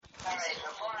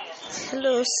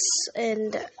Hello,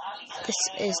 and this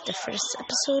is the first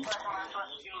episode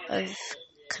of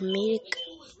Comedic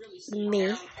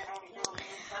Me.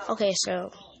 Okay,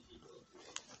 so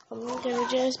I'm gonna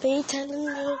just be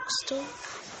telling jokes,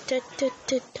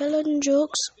 telling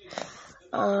jokes.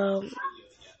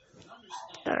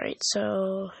 Alright,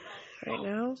 so right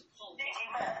now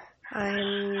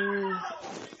I'm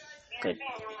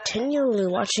continually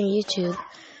watching YouTube,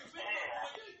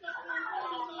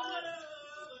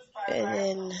 and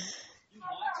then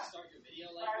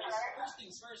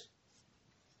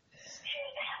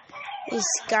these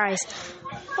guys,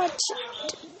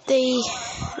 they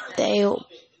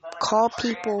call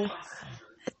people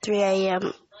at 3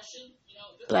 a.m.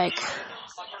 like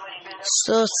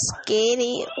so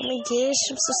scary. Oh my gosh,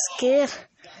 I'm so scared.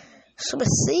 So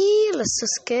scared.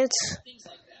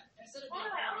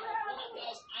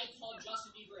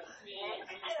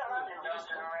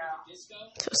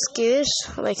 So scared.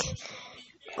 Like,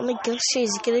 oh my gosh,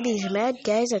 he's gonna be mad,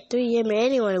 guys, at 3 a.m.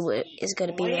 Anyone is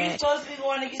gonna be mad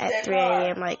at 3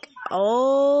 a.m. Like,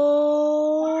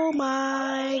 oh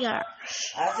my gosh.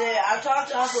 I said, I talked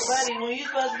to Uncle Buddy when you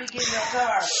supposed to be getting your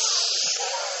car.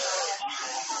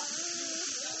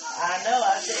 I know,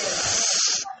 I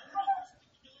said.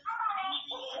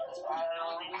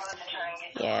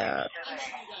 Yeah.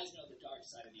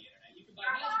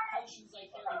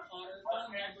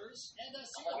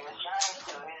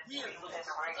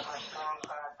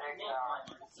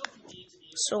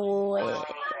 So,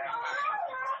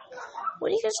 what are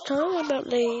you guys talking about?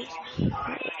 Like,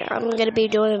 I'm gonna be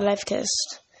doing a live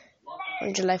cast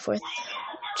on July 4th.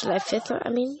 July 5th, I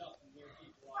mean.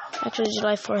 Actually,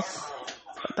 July 4th.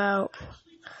 About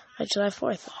July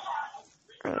 4th.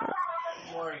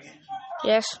 Morgan.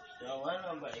 Yes? Don't let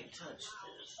nobody touch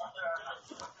this.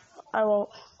 I won't.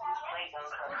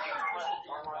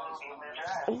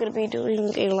 I'm gonna be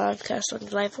doing a live cast on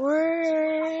July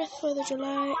 4th, 4th of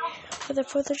July, for the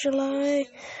 4th of July,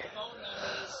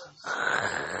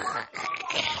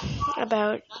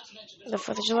 about the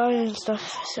 4th of July and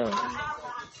stuff. So,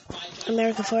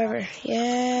 America Forever.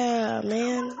 Yeah,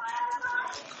 man.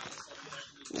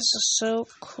 This is so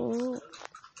cool.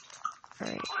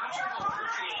 Alright.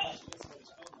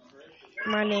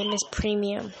 My name is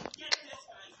Premium.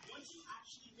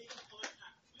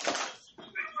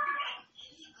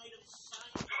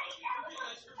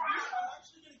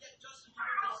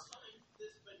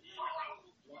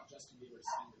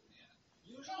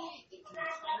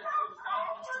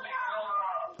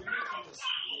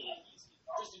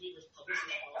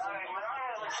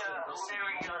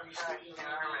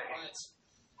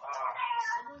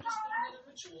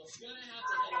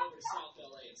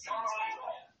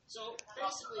 So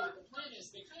basically, the plan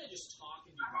is they kind of just talk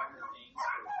and do normal things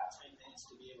for 10 minutes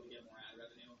to be able to get more ad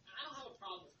revenue. And I don't have a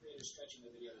problem with creators stretching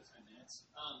the video to 10 minutes,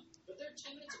 but their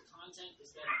 10 minutes of content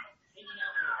is them hanging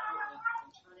out in their apartment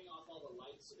and turning off all the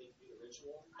lights so they can do the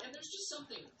ritual. And there's just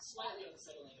something slightly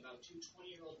unsettling about two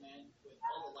 20-year-old men with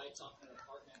all the lights off in their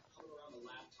apartment, huddled around the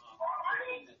laptop,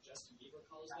 everything that Justin Bieber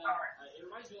calls them. It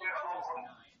reminds me a lot of 2009,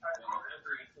 when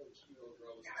every 14-year-old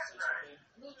girl was obsessed with him.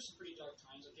 And those were some pretty dark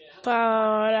times, okay?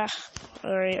 Alright,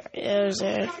 it was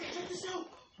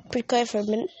pretty quiet for a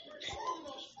minute.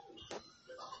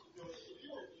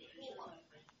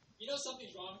 You know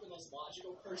something's wrong with the most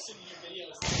logical person in your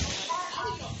videos. I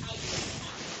don't know how you do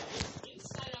it.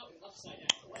 Inside out and upside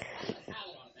down. Why did I have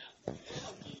it on that?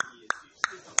 How giddy he is.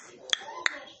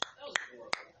 That was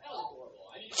horrible.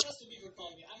 I mean, Justin Bieber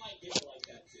called me. I might get it like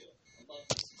that too. I love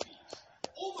this speech.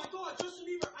 Oh my God, Justin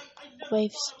Bieber! I never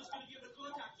Waves. thought I was going to be able to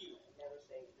contact you. Never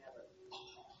say never. Never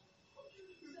say never.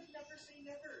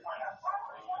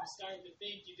 I'm starting to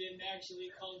think you didn't actually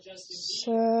call Justin Bieber.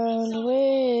 Sound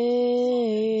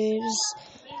waves.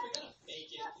 Maybe we're gonna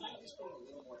fake it. You know, just put in a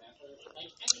little more effort.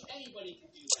 Like anybody can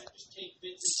do that. Just take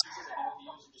bits and pieces of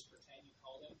interviews and just pretend you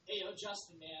called him. Hey,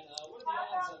 Justin, man, what are the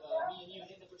odds of me and you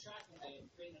hitting up a track one day and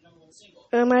creating a #1 single?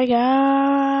 Oh my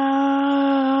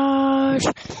gosh.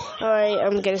 Alright,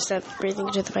 I'm gonna stop breathing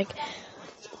into the mic.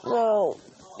 So,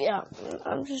 yeah,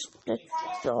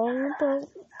 that's all about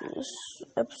this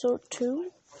episode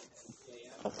 2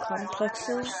 of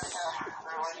Complex's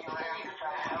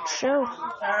show.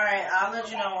 Alright, I'll let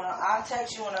you know. I'll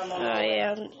text you when I'm on.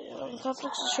 Yeah, on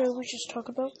Complex's show, we just talk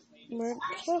about murder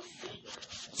stuff.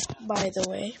 By the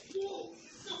way.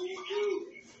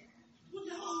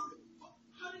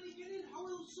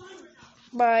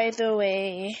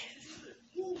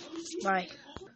 Bye.